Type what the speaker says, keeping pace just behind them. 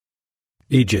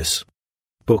Aegis,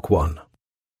 Book 1,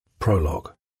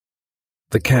 Prologue.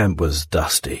 The camp was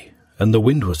dusty, and the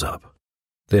wind was up.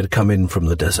 They had come in from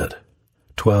the desert.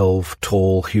 12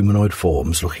 tall humanoid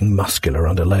forms looking muscular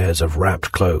under layers of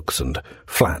wrapped cloaks and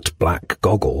flat black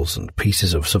goggles and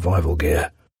pieces of survival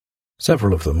gear.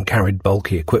 Several of them carried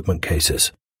bulky equipment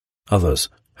cases. Others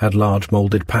had large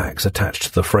moulded packs attached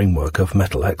to the framework of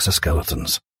metal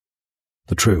exoskeletons.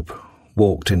 The troop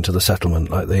walked into the settlement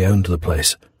like they owned the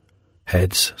place,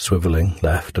 heads swivelling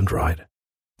left and right,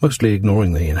 mostly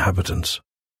ignoring the inhabitants.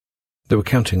 They were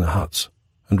counting the huts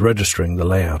and registering the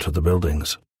layout of the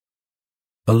buildings.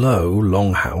 A low,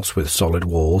 long house with solid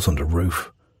walls and a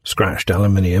roof, scratched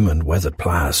aluminium and weathered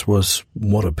glass, was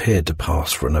what appeared to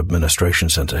pass for an administration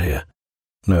centre here.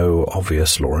 No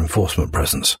obvious law enforcement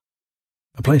presence.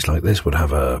 A place like this would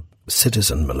have a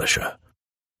citizen militia.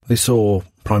 They saw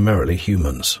primarily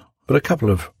humans, but a couple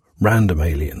of random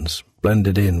aliens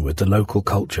blended in with the local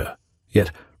culture,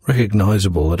 yet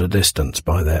recognizable at a distance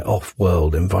by their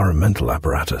off-world environmental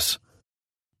apparatus.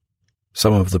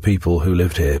 Some of the people who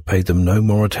lived here paid them no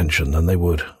more attention than they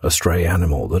would a stray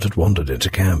animal that had wandered into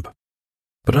camp.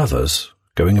 But others,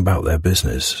 going about their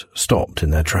business, stopped in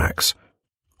their tracks,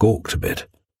 gawked a bit,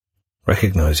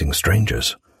 recognizing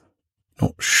strangers,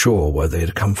 not sure where they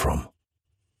had come from.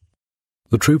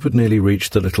 The troop had nearly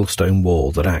reached the little stone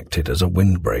wall that acted as a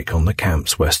windbreak on the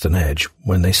camp's western edge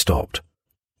when they stopped,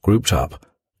 grouped up,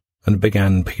 and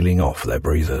began peeling off their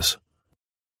breathers.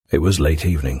 It was late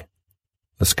evening,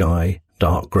 the sky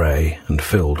dark grey and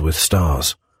filled with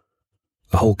stars.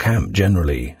 The whole camp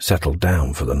generally settled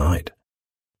down for the night.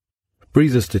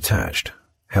 Breathers detached,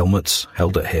 helmets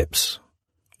held at hips.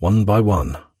 One by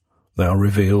one, they are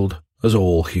revealed as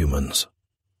all humans.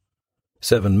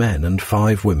 7 men and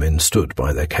 5 women stood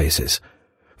by their cases,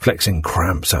 flexing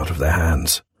cramps out of their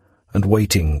hands, and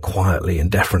waiting quietly in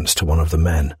deference to one of the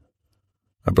men,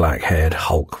 a black-haired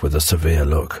hulk with a severe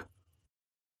look.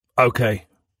 "Okay,"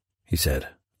 he said,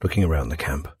 looking around the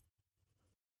camp.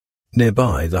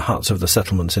 Nearby, the huts of the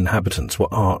settlement's inhabitants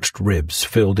were arched ribs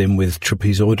filled in with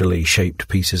trapezoidally shaped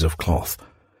pieces of cloth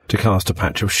to cast a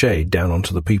patch of shade down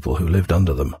onto the people who lived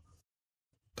under them.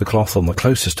 The cloth on the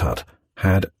closest hut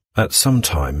had, at some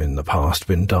time in the past,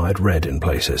 been dyed red in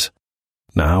places.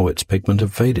 Now its pigment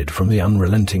had faded from the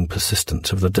unrelenting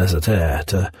persistence of the desert air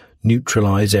to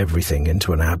neutralize everything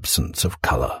into an absence of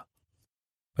colour.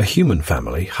 A human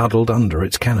family huddled under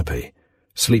its canopy,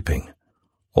 sleeping,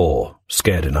 or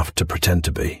scared enough to pretend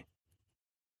to be.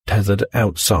 Tethered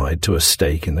outside to a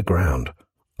stake in the ground,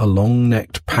 a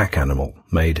long-necked pack animal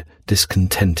made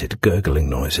discontented gurgling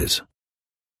noises.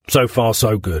 "So far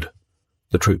so good."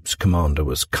 The troop's commander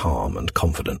was calm and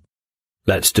confident.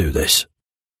 "Let's do this."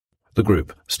 The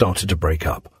group started to break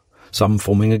up, some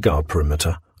forming a guard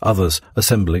perimeter, others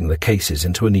assembling the cases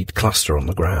into a neat cluster on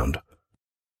the ground.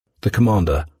 The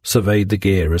commander surveyed the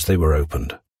gear as they were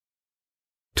opened.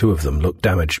 2 of them looked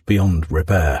damaged beyond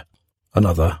repair.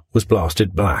 Another was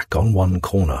blasted black on one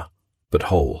corner, but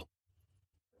whole.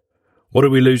 "What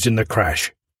did we lose in the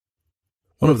crash?"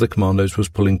 One of the commandos was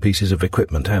pulling pieces of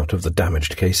equipment out of the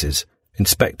damaged cases,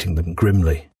 inspecting them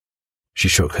grimly. She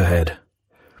shook her head.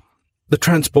 "The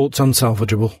transport's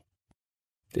unsalvageable."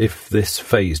 If this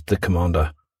fazed the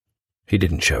commander, he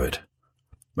didn't show it.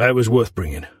 "It was worth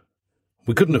bringing.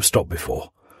 We couldn't have stopped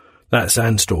before. That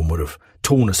sandstorm would have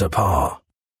torn us apart."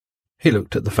 He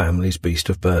looked at the family's beast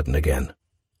of burden again.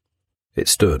 It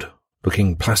stood,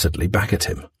 looking placidly back at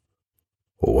him.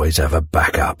 "Always have a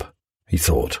backup," he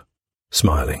thought,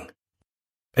 smiling.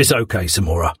 "It's okay,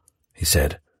 Samora," he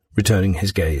said, returning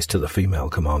his gaze to the female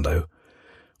commando.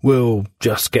 "We'll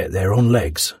just get there on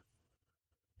legs.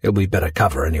 It'll be better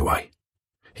cover anyway."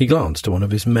 He glanced to one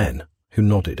of his men, who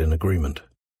nodded in agreement.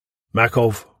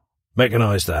 "Makov,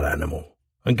 mechanize that animal,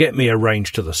 and get me a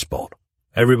range to the spot.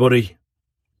 Everybody,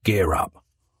 gear up."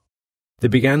 They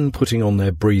began putting on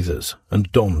their breathers and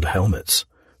donned helmets,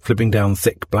 flipping down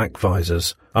thick black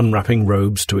visors, unwrapping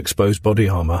robes to expose body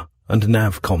armor, and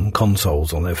Navcom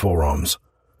consoles on their forearms.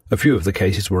 A few of the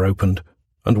cases were opened,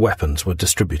 and weapons were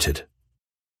distributed.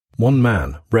 One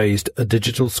man raised a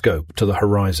digital scope to the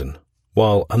horizon,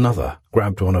 while another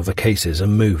grabbed one of the cases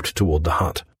and moved toward the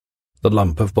hut. The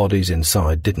lump of bodies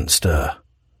inside didn't stir,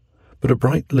 but a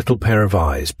bright little pair of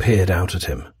eyes peered out at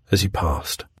him as he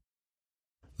passed.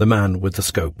 The man with the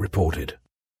scope reported,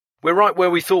 "We're right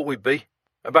where we thought we'd be,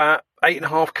 about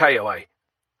 8.5 km away.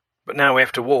 But now we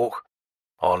have to walk."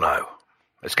 "Oh no,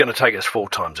 it's going to take us 4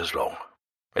 times as long.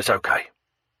 It's okay.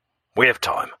 We have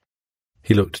time."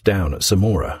 He looked down at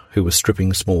Samora, who was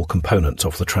stripping small components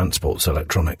off the transport's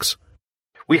electronics.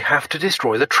 "We have to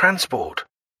destroy the transport."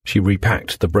 She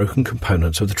repacked the broken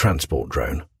components of the transport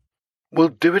drone. "We'll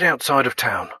do it outside of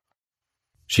town."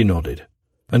 She nodded,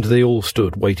 and they all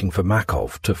stood waiting for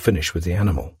Makov to finish with the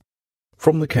animal.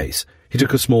 From the case, he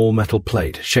took a small metal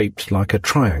plate shaped like a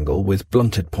triangle with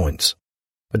blunted points.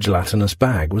 A gelatinous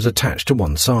bag was attached to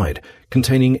one side,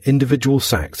 containing individual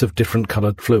sacks of different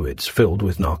coloured fluids filled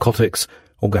with narcotics,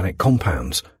 organic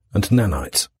compounds, and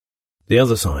nanites. The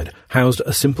other side housed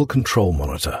a simple control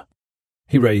monitor.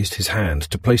 He raised his hand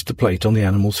to place the plate on the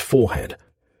animal's forehead,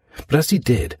 but as he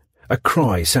did, a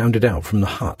cry sounded out from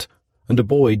the hut, and a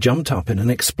boy jumped up in an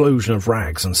explosion of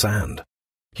rags and sand.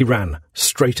 He ran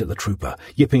straight at the trooper,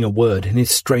 yipping a word in his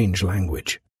strange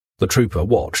language. The trooper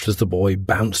watched as the boy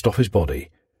bounced off his body,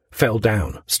 fell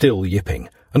down, still yipping,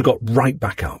 and got right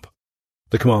back up.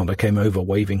 The commander came over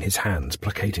waving his hands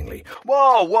placatingly.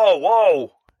 "Whoa, whoa,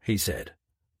 whoa," he said,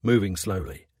 moving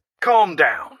slowly. "Calm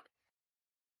down.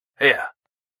 Here."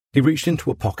 He reached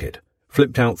into a pocket,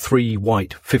 flipped out 3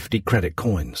 white 50-credit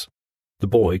coins. The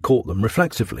boy caught them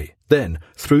reflexively, then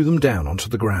threw them down onto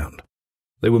the ground.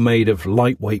 They were made of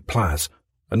lightweight plas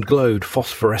and glowed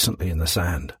phosphorescently in the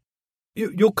sand.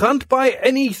 You can't buy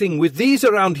anything with these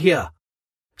around here."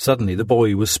 Suddenly the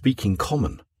boy was speaking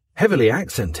common, heavily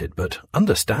accented but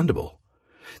understandable.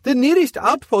 "The nearest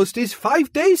outpost is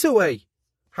 5 days away.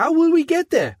 How will we get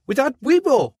there without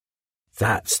Weibo?"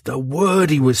 "That's the word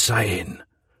he was saying,"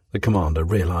 the commander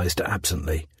realised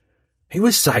absently. "He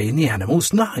was saying the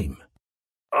animal's name."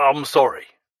 "I'm sorry,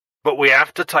 but we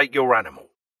have to take your animal."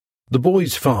 The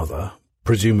boy's father,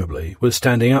 presumably, was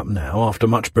standing up now after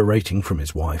much berating from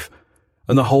his wife,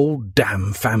 and the whole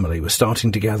damn family was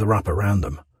starting to gather up around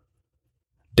them.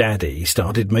 Daddy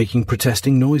started making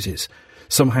protesting noises,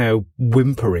 somehow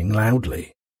whimpering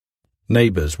loudly.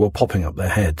 Neighbours were popping up their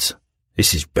heads.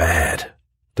 "This is bad,"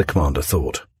 the commander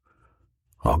thought.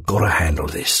 "I've got to handle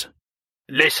this."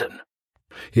 "Listen."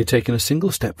 He had taken a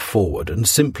single step forward and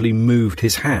simply moved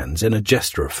his hands in a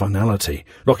gesture of finality,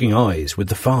 locking eyes with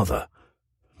the father.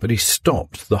 But he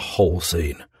stopped the whole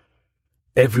scene.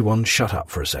 Everyone shut up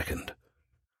for a second.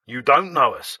 "You don't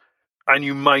know us, and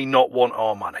you may not want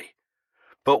our money.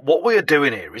 But what we are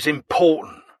doing here is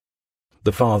important."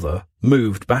 The father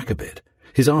moved back a bit,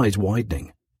 his eyes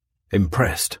widening,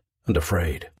 impressed and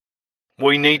afraid.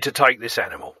 "We need to take this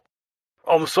animal.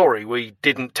 I'm sorry we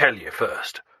didn't tell you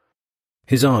first."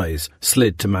 His eyes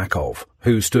slid to Makov,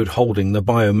 who stood holding the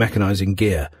biomechanizing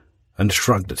gear, and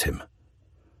shrugged at him.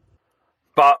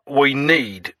 "But we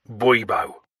need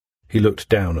Weibo." He looked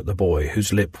down at the boy,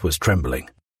 whose lip was trembling.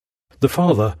 The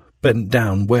father bent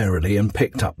down warily and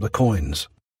picked up the coins.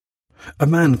 A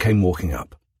man came walking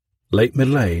up, late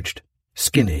middle-aged,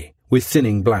 skinny, with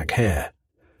thinning black hair,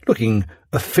 looking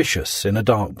officious in a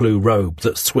dark blue robe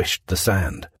that swished the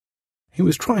sand. He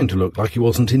was trying to look like he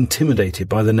wasn't intimidated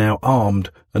by the now armed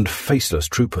and faceless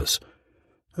troopers,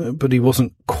 but he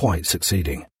wasn't quite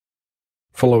succeeding.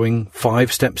 Following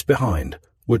 5 steps behind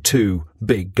were 2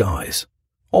 big guys,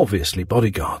 obviously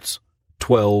bodyguards.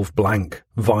 12 blank,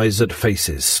 visored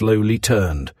faces slowly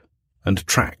turned and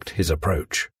tracked his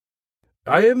approach.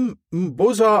 "I am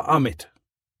Bozar Amit.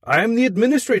 I am the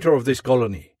administrator of this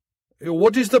colony.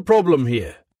 What is the problem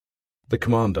here?" The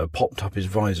commander popped up his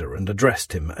visor and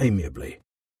addressed him amiably.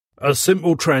 "A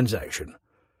simple transaction.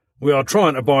 We are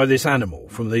trying to buy this animal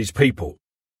from these people."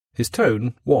 His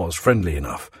tone was friendly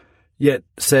enough, yet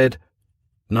said,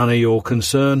 "None of your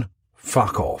concern.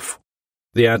 Fuck off."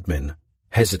 The admin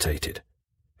hesitated,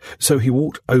 so he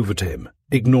walked over to him,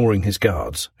 ignoring his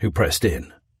guards, who pressed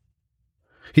in.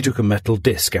 He took a metal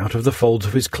disc out of the folds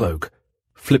of his cloak,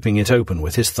 flipping it open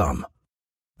with his thumb.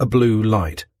 A blue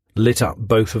light lit up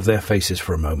both of their faces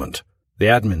for a moment, the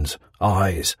admin's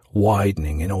eyes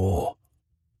widening in awe.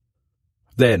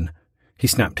 Then he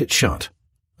snapped it shut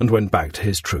and went back to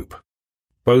his troop.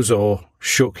 Bozor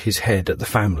shook his head at the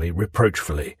family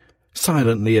reproachfully,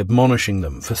 silently admonishing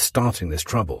them for starting this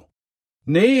trouble.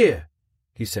 "Nay,"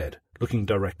 he said, looking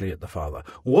directly at the father.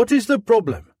 "What is the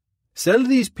problem? Sell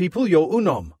these people your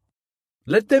unom.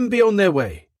 Let them be on their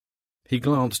way." He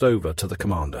glanced over to the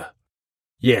commander.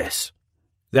 "Yes,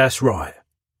 that's right.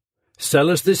 Sell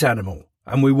us this animal,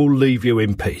 and we will leave you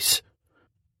in peace."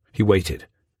 He waited,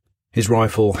 his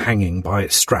rifle hanging by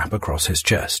its strap across his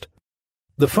chest.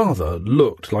 The father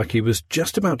looked like he was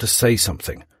just about to say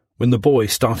something when the boy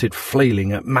started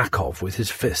flailing at Makov with his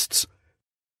fists.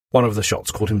 One of the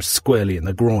shots caught him squarely in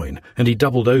the groin, and he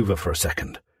doubled over for a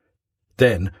second.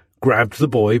 Then grabbed the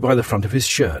boy by the front of his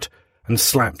shirt and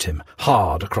slapped him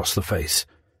hard across the face.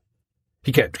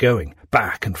 He kept going,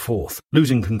 back and forth,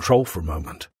 losing control for a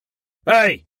moment.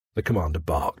 "Hey!" the commander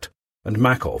barked, and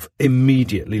Makov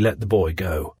immediately let the boy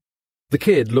go. The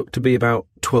kid looked to be about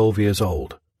 12 years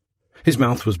old. His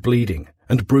mouth was bleeding,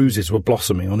 and bruises were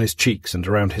blossoming on his cheeks and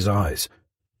around his eyes.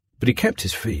 But he kept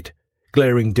his feet,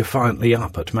 glaring defiantly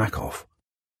up at Makov.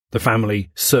 The family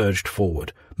surged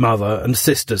forward, mother and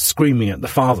sisters screaming at the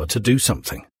father to do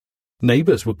something.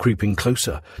 Neighbours were creeping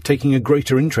closer, taking a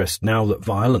greater interest now that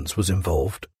violence was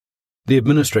involved. The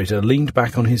administrator leaned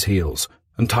back on his heels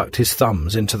and tucked his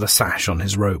thumbs into the sash on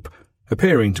his rope,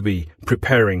 appearing to be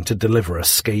preparing to deliver a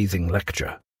scathing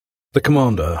lecture. The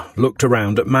commander looked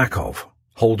around at Makov,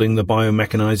 holding the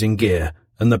biomechanizing gear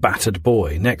and the battered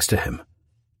boy next to him,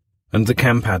 and the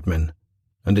camp admin,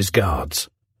 and his guards,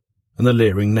 and the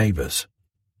leering neighbours,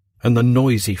 and the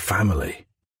noisy family.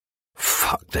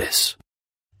 Fuck this.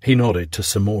 He nodded to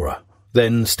Samora,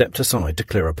 then stepped aside to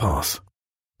clear a path.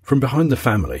 From behind the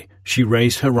family, she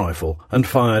raised her rifle and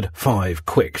fired 5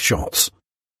 quick shots.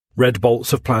 Red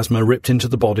bolts of plasma ripped into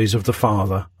the bodies of the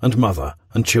father and mother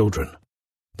and children.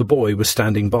 The boy was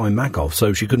standing by Makov,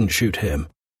 so she couldn't shoot him.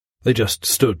 They just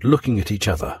stood looking at each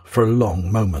other for a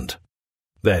long moment.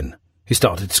 Then he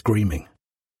started screaming.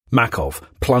 Makov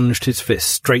plunged his fist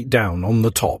straight down on the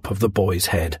top of the boy's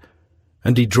head,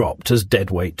 and he dropped as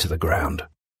dead weight to the ground.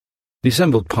 The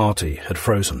assembled party had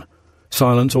frozen,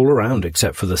 silence all around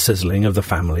except for the sizzling of the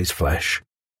family's flesh.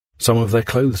 Some of their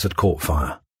clothes had caught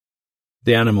fire.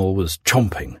 The animal was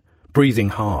chomping, breathing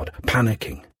hard,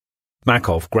 panicking.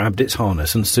 Makov grabbed its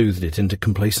harness and soothed it into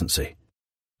complacency.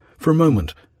 For a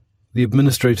moment, the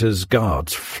administrator's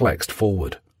guards flexed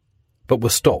forward, but were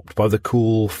stopped by the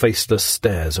cool, faceless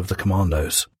stares of the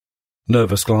commandos.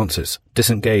 Nervous glances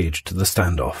disengaged the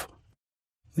standoff.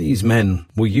 These men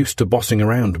were used to bossing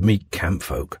around meek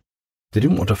campfolk. They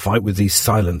didn't want to fight with these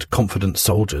silent, confident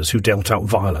soldiers who dealt out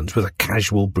violence with a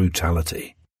casual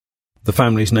brutality. The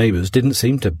family's neighbours didn't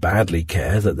seem to badly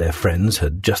care that their friends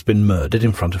had just been murdered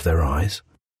in front of their eyes.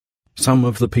 Some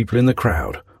of the people in the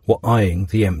crowd were eyeing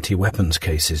the empty weapons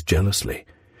cases jealously,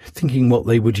 thinking what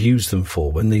they would use them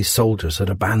for when these soldiers had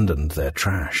abandoned their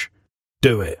trash.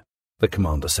 "Do it," the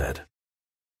commander said.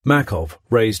 Makov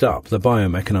raised up the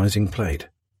biomechanizing plate.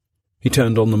 He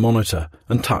turned on the monitor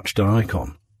and touched an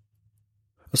icon.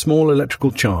 A small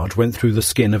electrical charge went through the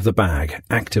skin of the bag,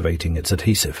 activating its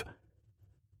adhesive.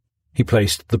 He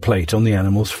placed the plate on the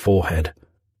animal's forehead.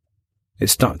 It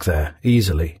stuck there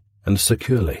easily and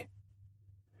securely.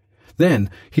 Then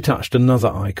he touched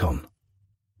another icon.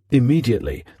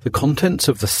 Immediately, the contents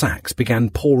of the sacs began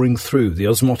pouring through the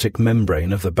osmotic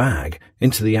membrane of the bag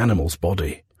into the animal's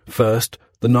body. First,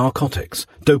 the narcotics,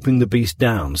 doping the beast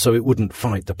down so it wouldn't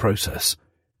fight the process.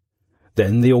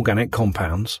 Then the organic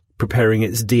compounds, preparing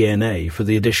its DNA for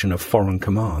the addition of foreign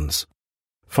commands.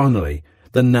 Finally,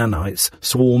 the nanites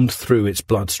swarmed through its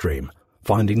bloodstream,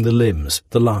 finding the limbs,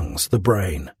 the lungs, the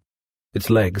brain. Its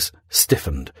legs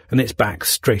stiffened and its back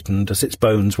straightened as its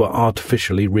bones were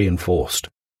artificially reinforced.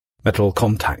 Metal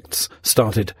contacts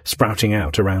started sprouting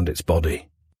out around its body.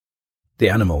 The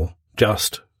animal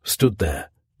just stood there,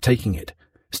 taking it,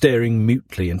 staring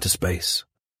mutely into space.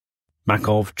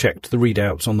 Makov checked the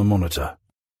readouts on the monitor.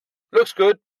 "Looks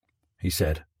good," he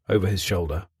said, over his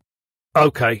shoulder.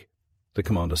 "Okay," the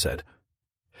commander said.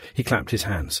 He clapped his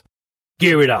hands.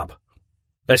 "Gear it up.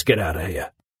 Let's get out of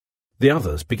here." The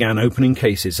others began opening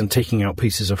cases and taking out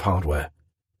pieces of hardware.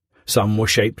 Some were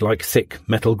shaped like thick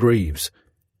metal greaves.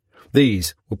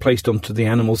 These were placed onto the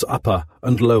animal's upper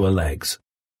and lower legs.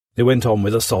 They went on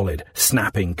with a solid,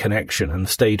 snapping connection and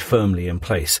stayed firmly in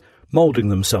place, moulding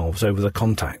themselves over the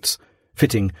contacts,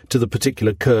 fitting to the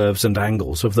particular curves and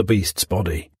angles of the beast's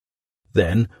body.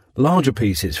 Then, larger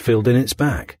pieces filled in its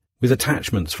back, with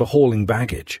attachments for hauling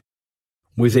baggage.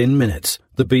 Within minutes,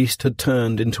 the beast had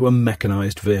turned into a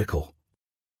mechanized vehicle.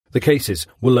 The cases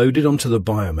were loaded onto the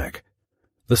biomech.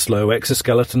 The slow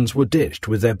exoskeletons were ditched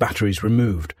with their batteries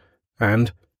removed,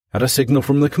 and, at a signal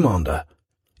from the commander,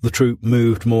 the troop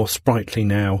moved more sprightly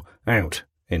now out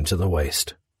into the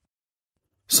waste.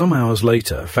 Some hours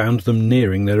later found them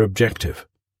nearing their objective.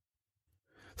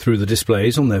 Through the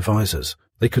displays on their visors,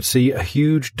 they could see a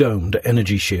huge domed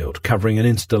energy shield covering an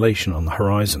installation on the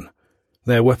horizon.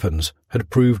 Their weapons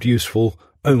had proved useful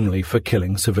only for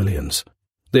killing civilians.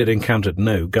 They had encountered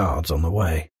no guards on the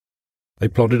way. They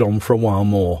plodded on for a while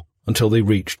more until they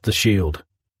reached the shield,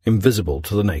 invisible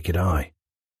to the naked eye.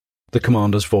 The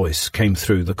commander's voice came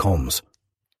through the comms.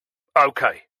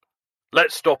 "Okay,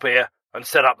 let's stop here and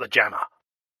set up the jammer."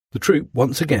 The troop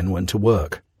once again went to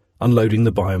work, unloading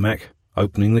the biomech,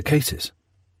 opening the cases.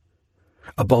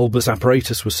 A bulbous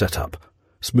apparatus was set up,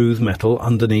 smooth metal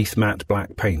underneath matte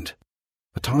black paint.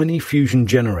 A tiny fusion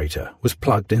generator was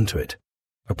plugged into it,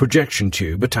 a projection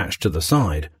tube attached to the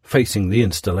side, facing the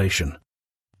installation.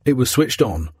 It was switched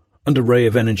on, and a ray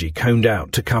of energy coned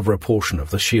out to cover a portion of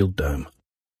the shield dome.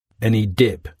 Any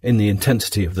dip in the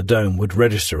intensity of the dome would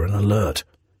register an alert.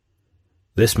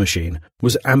 This machine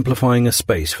was amplifying a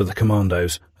space for the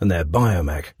commandos and their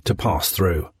biomech to pass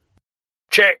through.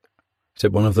 "Check,"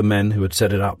 said one of the men who had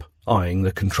set it up, eyeing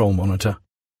the control monitor.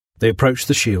 They approached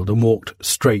the shield and walked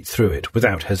straight through it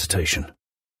without hesitation.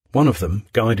 One of them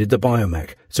guided the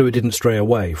biomech so it didn't stray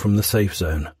away from the safe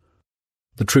zone.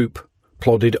 The troop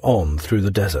plodded on through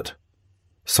the desert,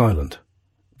 silent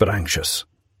but anxious.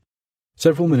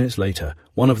 Several minutes later,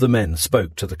 one of the men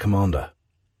spoke to the commander.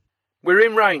 "We're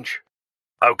in range."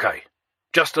 "OK,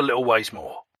 just a little ways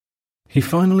more." He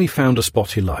finally found a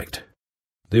spot he liked.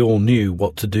 They all knew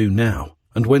what to do now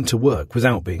and went to work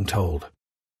without being told.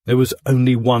 There was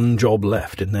only one job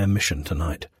left in their mission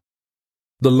tonight.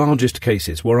 The largest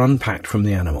cases were unpacked from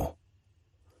the animal.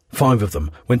 5 of them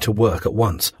went to work at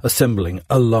once, assembling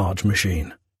a large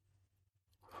machine.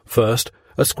 First,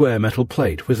 a square metal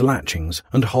plate with latchings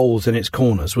and holes in its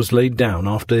corners was laid down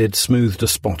after they had smoothed a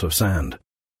spot of sand.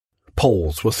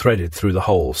 Poles were threaded through the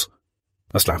holes.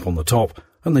 A slap on the top,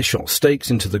 and they shot stakes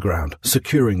into the ground,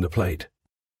 securing the plate.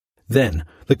 Then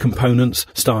the components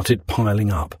started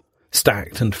piling up,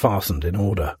 stacked and fastened in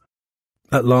order.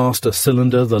 At last a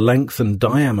cylinder the length and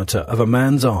diameter of a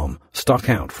man's arm stuck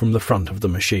out from the front of the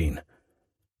machine,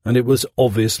 and it was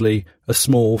obviously a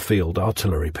small field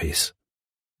artillery piece.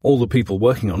 All the people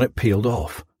working on it peeled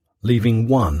off, leaving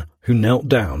one who knelt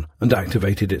down and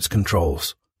activated its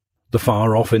controls. The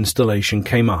far-off installation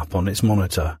came up on its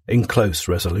monitor in close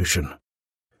resolution.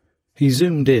 He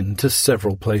zoomed in to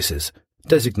several places,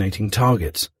 designating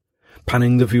targets,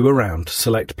 panning the view around to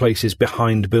select places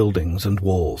behind buildings and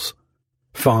walls.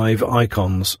 5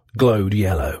 icons glowed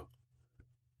yellow.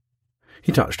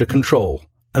 He touched a control,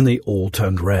 and they all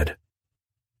turned red.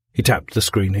 He tapped the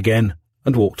screen again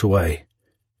and walked away.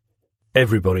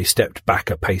 Everybody stepped back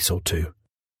a pace or two.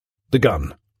 The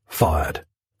gun fired,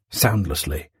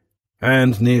 soundlessly,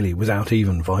 and nearly without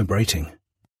even vibrating.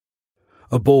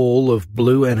 A ball of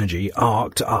blue energy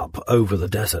arced up over the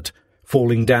desert,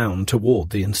 falling down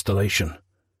toward the installation.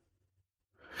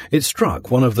 It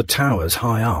struck one of the towers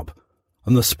high up,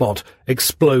 and the spot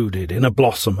exploded in a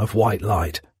blossom of white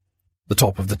light. The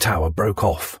top of the tower broke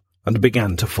off and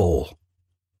began to fall.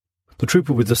 The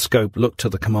trooper with the scope looked to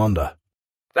the commander.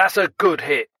 "That's a good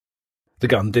hit." The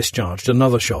gun discharged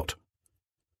another shot.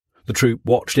 The troop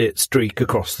watched it streak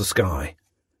across the sky.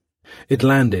 It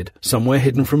landed somewhere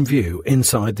hidden from view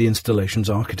inside the installation's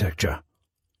architecture.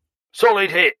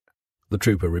 "Solid hit," the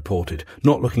trooper reported,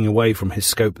 not looking away from his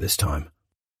scope this time.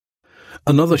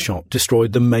 Another shot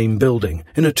destroyed the main building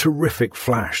in a terrific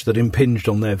flash that impinged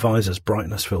on their visor's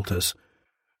brightness filters.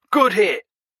 "Good hit."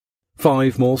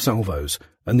 5 more salvos,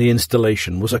 and the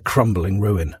installation was a crumbling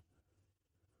ruin.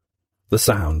 The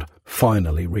sound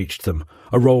finally reached them,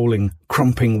 a rolling,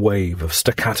 crumping wave of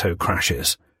staccato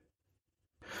crashes.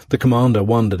 The commander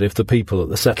wondered if the people at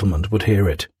the settlement would hear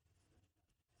it.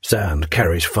 Sound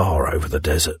carries far over the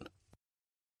desert.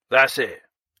 "That's it,"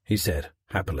 he said,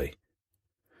 happily.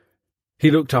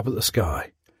 He looked up at the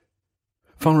sky.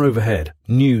 Far overhead,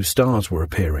 new stars were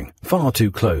appearing, far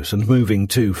too close and moving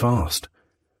too fast.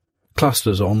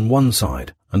 Clusters on one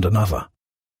side and another.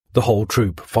 The whole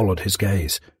troop followed his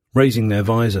gaze, raising their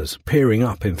visors, peering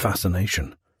up in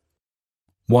fascination.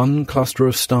 One cluster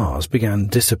of stars began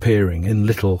disappearing in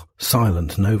little,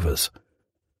 silent novas.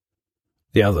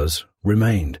 The others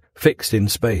remained, fixed in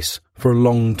space, for a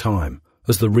long time,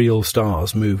 as the real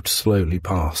stars moved slowly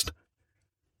past.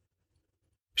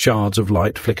 Shards of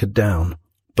light flickered down,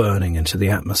 burning into the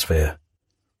atmosphere.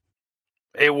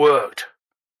 "It worked.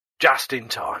 Just in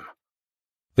time."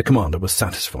 The commander was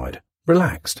satisfied,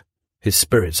 relaxed, his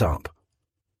spirits up.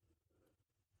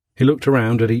 He looked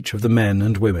around at each of the men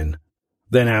and women,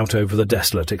 then out over the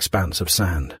desolate expanse of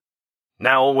sand.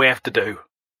 "Now all we have to do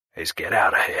is get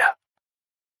out of here."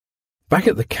 Back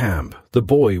at the camp, the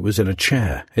boy was in a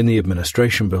chair in the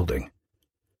administration building.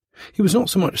 He was not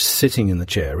so much sitting in the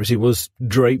chair as he was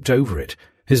draped over it,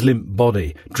 his limp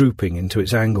body drooping into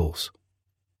its angles.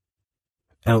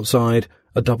 Outside,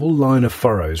 a double line of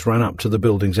furrows ran up to the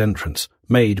building's entrance,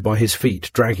 made by his feet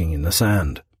dragging in the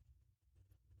sand.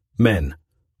 Men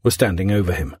were standing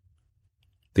over him.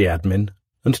 The admin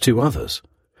and 2 others,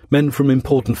 men from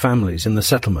important families in the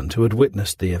settlement who had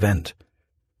witnessed the event.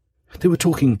 They were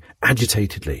talking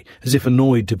agitatedly, as if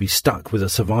annoyed to be stuck with a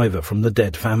survivor from the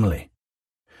dead family.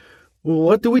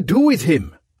 "What do we do with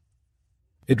him?"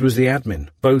 It was the admin,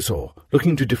 Bosaw,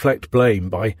 looking to deflect blame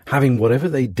by having whatever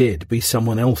they did be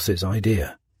someone else's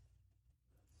idea.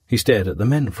 He stared at the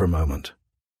men for a moment.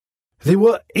 They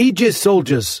were Aegis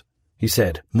soldiers, he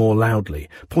said more loudly,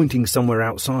 pointing somewhere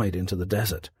outside into the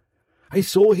desert. I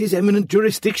saw his eminent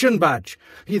jurisdiction badge.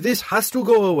 This has to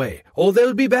go away, or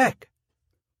they'll be back.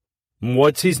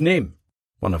 What's his name?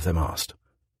 One of them asked.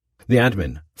 The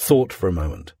admin thought for a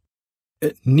moment.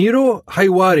 Nero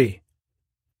Haiwari.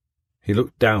 He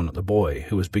looked down at the boy,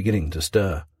 who was beginning to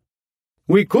stir.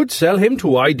 We could sell him to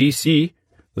IDC,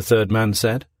 the third man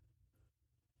said.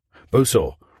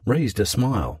 Boso raised a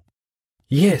smile.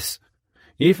 Yes,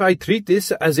 if I treat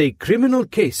this as a criminal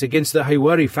case against the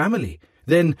Haiwari family,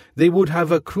 then they would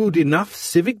have accrued enough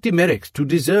civic demerits to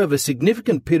deserve a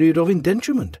significant period of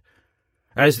indenturement.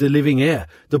 As the living heir,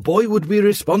 the boy would be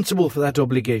responsible for that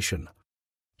obligation.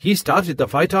 He started the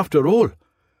fight after all.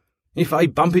 If I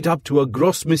bump it up to a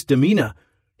gross misdemeanor,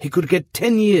 he could get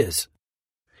 10 years.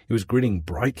 He was grinning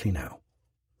brightly now.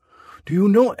 Do you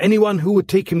know anyone who would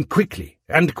take him quickly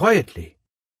and quietly?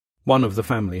 One of the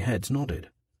family heads nodded.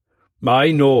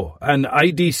 I know an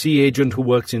IDC agent who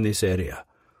works in this area.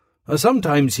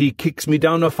 Sometimes he kicks me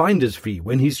down a finder's fee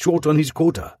when he's short on his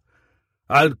quota.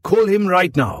 I'll call him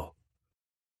right now.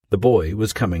 The boy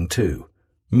was coming to,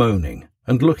 moaning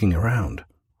and looking around.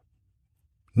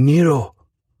 Nero,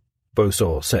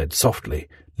 Boso said softly,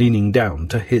 leaning down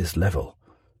to his level.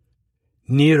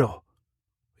 Nero,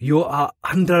 you are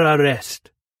under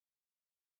arrest.